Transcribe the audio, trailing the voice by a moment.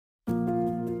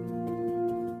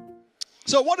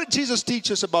So what did Jesus teach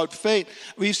us about faith?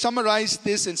 We summarized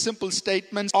this in simple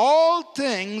statements. All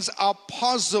things are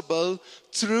possible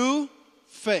through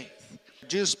faith.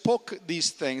 Jesus spoke these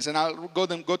things, and I'll go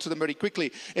to them very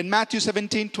quickly. In Matthew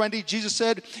 17:20, Jesus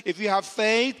said, if you have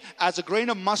faith as a grain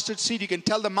of mustard seed, you can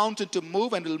tell the mountain to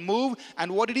move and it will move.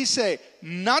 And what did he say?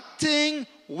 Nothing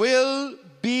will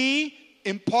be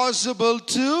impossible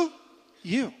to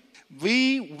you.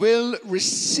 We will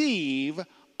receive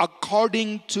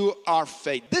according to our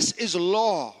faith. This is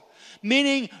law,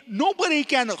 meaning nobody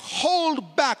can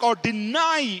hold back or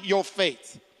deny your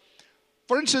faith.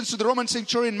 For instance, to the Roman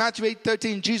centurion, Matthew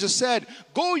 8:13, Jesus said,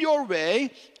 go your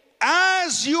way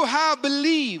as you have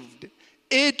believed,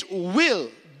 it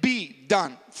will be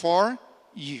done for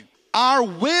you. Our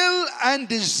will and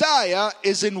desire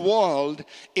is involved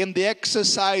in the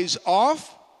exercise of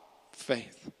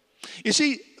faith. You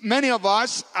see, many of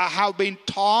us have been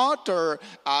taught, or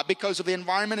because of the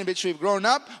environment in which we've grown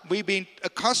up, we've been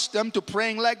accustomed to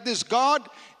praying like this: God,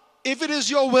 if it is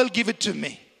your will, give it to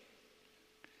me.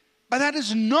 But that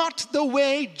is not the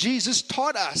way Jesus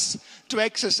taught us to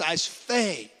exercise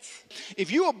faith.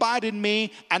 If you abide in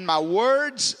me and my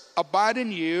words abide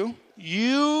in you,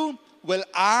 you will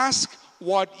ask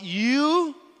what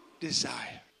you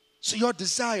desire. So your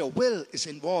desire, will, is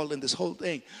involved in this whole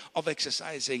thing of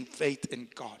exercising faith in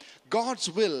God. God's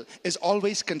will is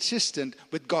always consistent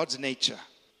with God's nature.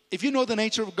 If you know the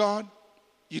nature of God,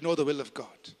 you know the will of God.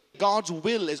 God's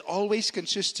will is always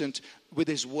consistent with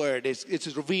His word.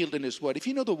 It's revealed in His word. If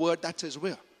you know the word, that's His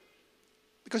will,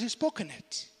 because He's spoken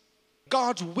it.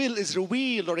 God's will is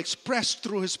revealed or expressed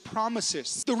through His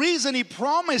promises. The reason He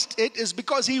promised it is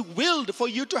because He willed for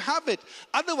you to have it.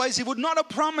 Otherwise, He would not have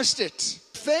promised it.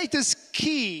 Faith is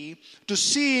key to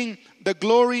seeing the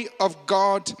glory of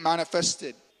God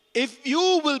manifested. If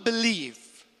you will believe,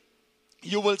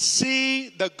 you will see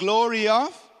the glory of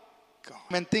God.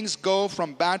 When things go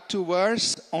from bad to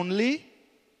worse, only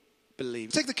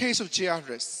believe. Take the case of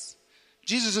Jairus.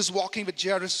 Jesus is walking with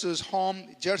Jairus to his home.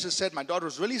 Jairus said, my daughter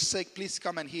is really sick. Please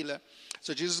come and heal her.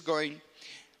 So Jesus is going.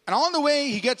 And on the way,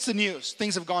 he gets the news.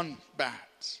 Things have gone bad.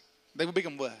 They will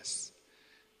become worse.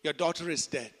 Your daughter is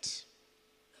dead.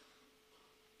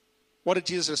 What did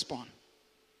Jesus respond?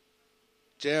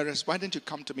 Jairus, why didn't you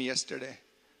come to me yesterday?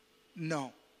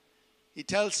 No. He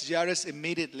tells Jairus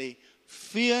immediately,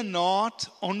 fear not,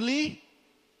 only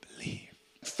believe.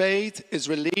 Faith is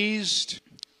released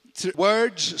through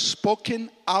words spoken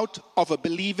out of a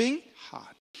believing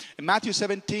heart. In Matthew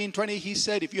 17:20, he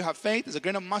said, if you have faith as a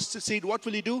grain of mustard seed, what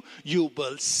will you do? You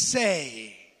will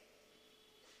say,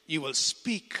 you will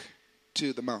speak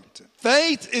to the mountain.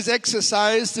 Faith is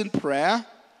exercised in prayer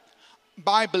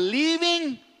by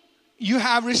believing you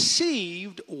have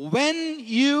received when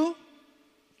you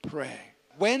pray.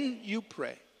 When you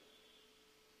pray,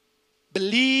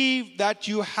 believe that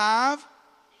you have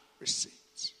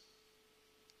received,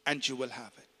 and you will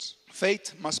have it.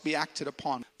 Faith must be acted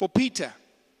upon. For Peter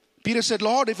said,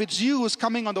 Lord, if it's you who's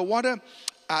coming on the water,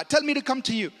 tell me to come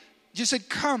to you. Jesus said,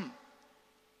 come.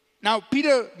 Now,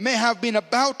 Peter may have been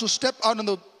about to step out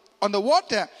on the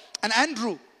water, and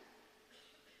Andrew.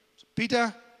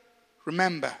 Peter,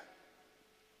 remember,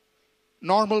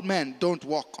 normal men don't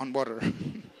walk on water.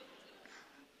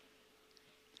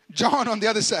 John on the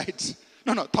other side.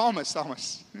 No,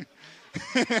 Thomas.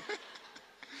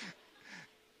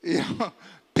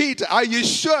 Peter, are you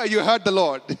sure you heard the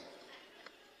Lord?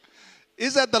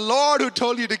 Is that the Lord who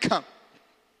told you to come?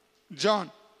 John,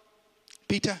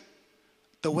 Peter,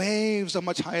 the waves are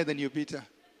much higher than you, Peter.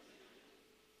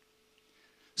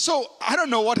 So I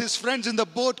don't know what his friends in the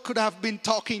boat could have been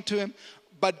talking to him,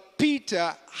 but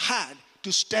Peter had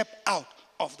to step out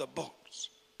of the boat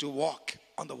to walk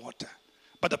on the water.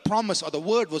 But the promise or the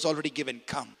word was already given,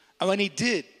 come. And when he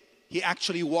did, he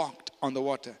actually walked on the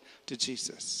water to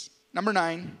Jesus. Number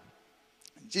 9,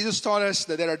 Jesus taught us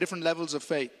that there are different levels of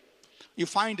faith. You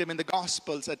find him in the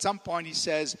Gospels. At some point he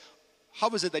says, how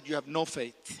is it that you have no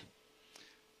faith?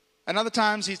 And other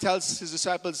times he tells his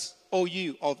disciples, oh,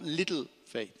 you of little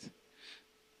faith.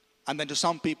 And then to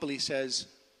some people he says,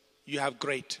 you have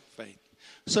great faith.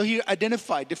 So he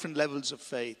identified different levels of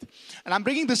faith. And I'm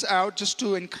bringing this out just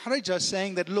to encourage us,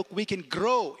 saying that, look, we can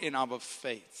grow in our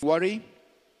faith. Worry,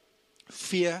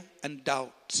 fear, and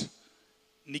doubt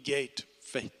negate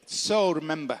faith. So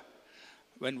remember,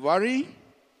 when worry,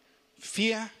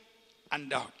 fear, and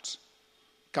doubt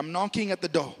come knocking at the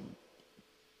door,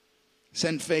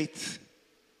 send faith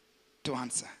to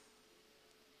answer.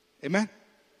 Amen?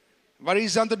 Worry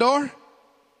is at the door,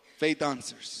 faith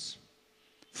answers.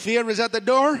 Fear is at the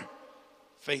door,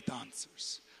 faith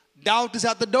answers. Doubt is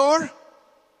at the door,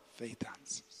 faith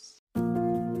answers.